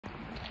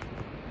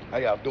How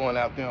y'all doing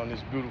out there on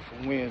this beautiful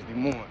Wednesday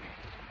morning?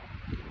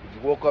 If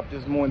you woke up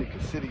this morning,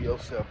 consider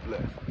yourself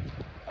blessed.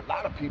 A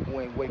lot of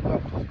people ain't wake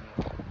up this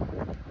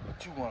morning,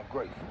 but you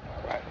ungrateful,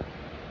 all right?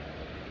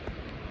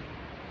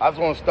 I just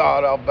want to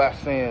start out by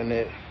saying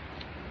that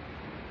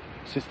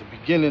since the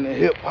beginning of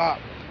hip-hop,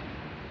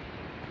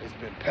 it's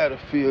been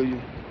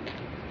pedophilia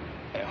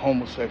and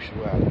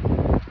homosexuality.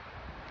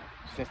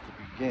 Since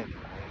the beginning,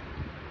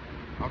 man.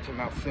 I'm talking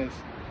about since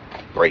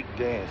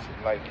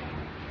breakdancing, like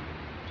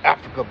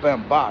Africa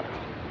Bambaataa,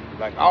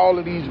 like all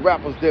of these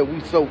rappers that we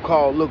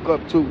so-called look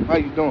up to. How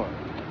you doing?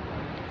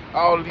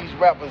 All of these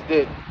rappers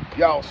that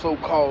y'all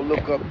so-called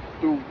look up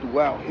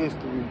throughout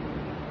history,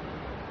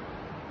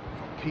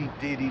 from P.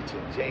 Diddy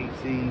to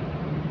Jay-Z,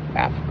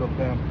 Africa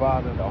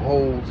Bambaataa, the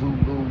whole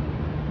Zulu.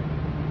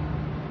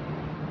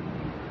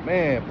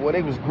 Man, boy,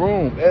 they was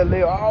groomed.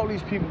 LA, all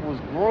these people was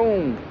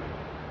groomed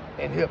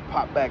in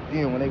hip-hop back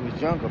then when they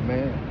was younger,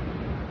 man.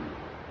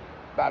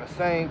 By the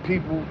same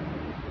people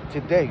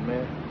today,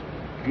 man.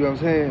 You know what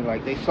I'm saying?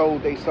 Like, they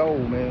sold their soul,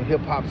 man.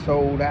 Hip-hop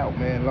sold out,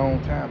 man, a long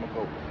time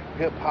ago.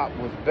 Hip-hop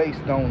was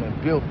based on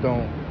and built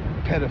on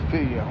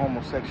pedophilia and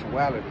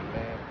homosexuality,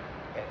 man,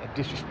 and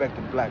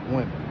disrespecting black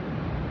women.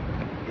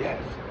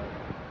 Yes.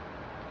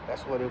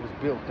 That's what it was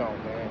built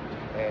on, man.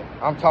 And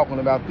I'm talking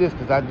about this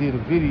because I did a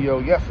video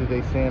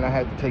yesterday saying I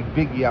had to take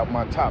Biggie out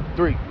my top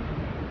 3.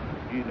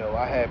 You know,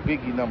 I had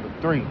Biggie number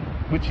 3,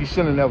 which he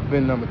shouldn't have never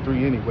been number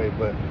 3 anyway,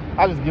 but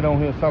I just get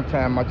on here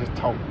sometime, I just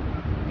talk,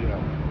 you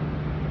know.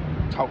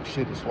 Talk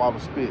shit and swallow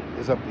spit.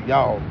 It's up to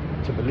y'all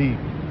to believe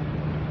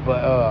it.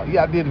 But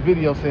yeah, I did a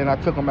video saying I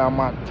took him out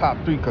my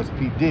top 3 because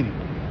P. Diddy,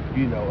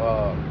 you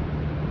know,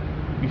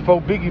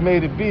 before Biggie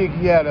made it big,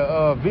 he had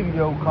a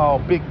video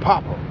called Big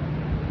Papa.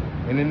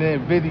 And in that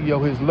video,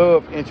 his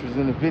love interest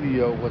in the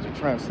video was a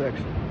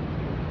transsexual.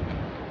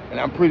 And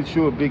I'm pretty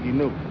sure Biggie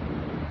knew.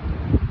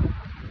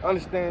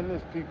 Understand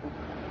this, people.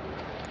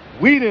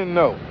 We didn't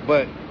know,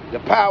 but the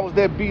powers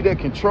that be that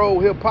control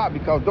hip-hop,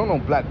 because don't know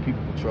black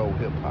people control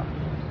hip-hop.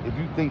 If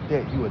you think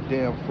that, you a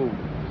damn fool.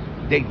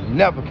 They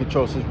never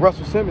control. Since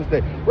Russell Simmons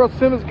day. Russell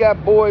Simmons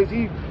got boys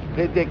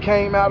that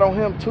came out on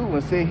him too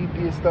and said he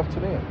did stuff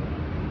to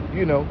them.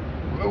 You know,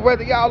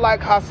 whether y'all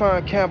like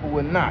Hassan Campbell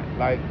or not.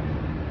 Like,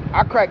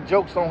 I crack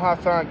jokes on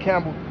Hassan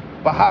Campbell,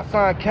 but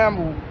Hassan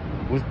Campbell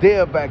was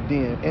there back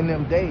then in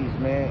them days,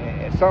 man.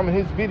 And some of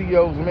his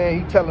videos,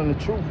 man, he telling the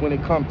truth when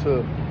it comes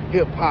to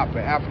hip-hop and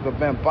Africa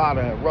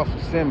Bambaataa and Russell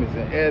Simmons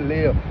and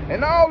LL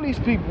and all these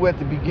people at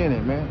the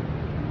beginning, man.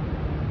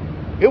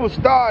 It was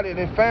started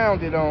and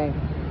founded on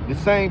the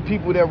same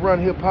people that run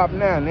hip-hop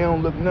now, and they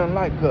don't look nothing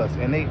like us.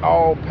 And they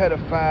all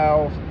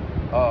pedophiles,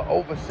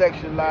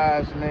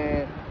 over-sexualized,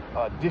 man,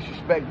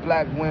 disrespect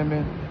black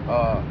women.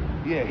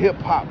 Yeah,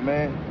 hip-hop,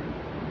 man.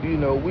 You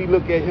know, we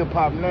look at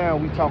hip-hop now,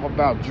 we talk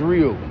about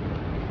drill.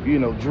 You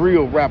know,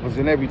 drill rappers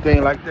and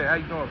everything like that. How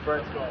you doing,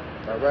 Frank?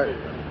 All right.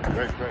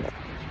 Great.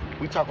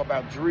 We talk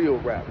about drill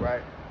rap,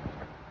 right?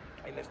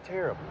 And it's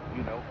terrible,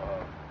 you know.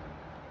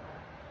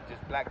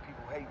 Just black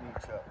people hating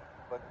each other.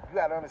 But you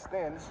gotta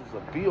understand, this is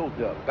a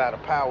build-up by the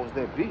powers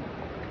that be.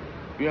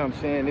 You know what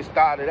I'm saying? It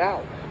started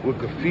out with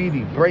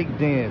graffiti,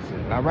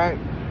 breakdancing, all right?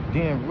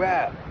 Then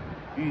rap,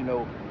 you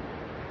know.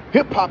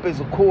 Hip-hop is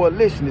a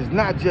coalition. It's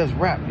not just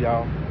rap,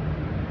 y'all.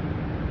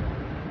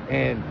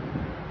 And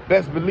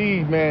best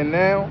believe, man,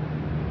 now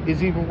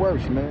it's even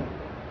worse, man.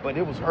 But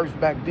it was worse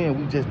back then.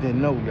 We just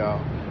didn't know,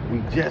 y'all.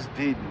 We just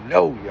didn't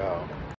know, y'all.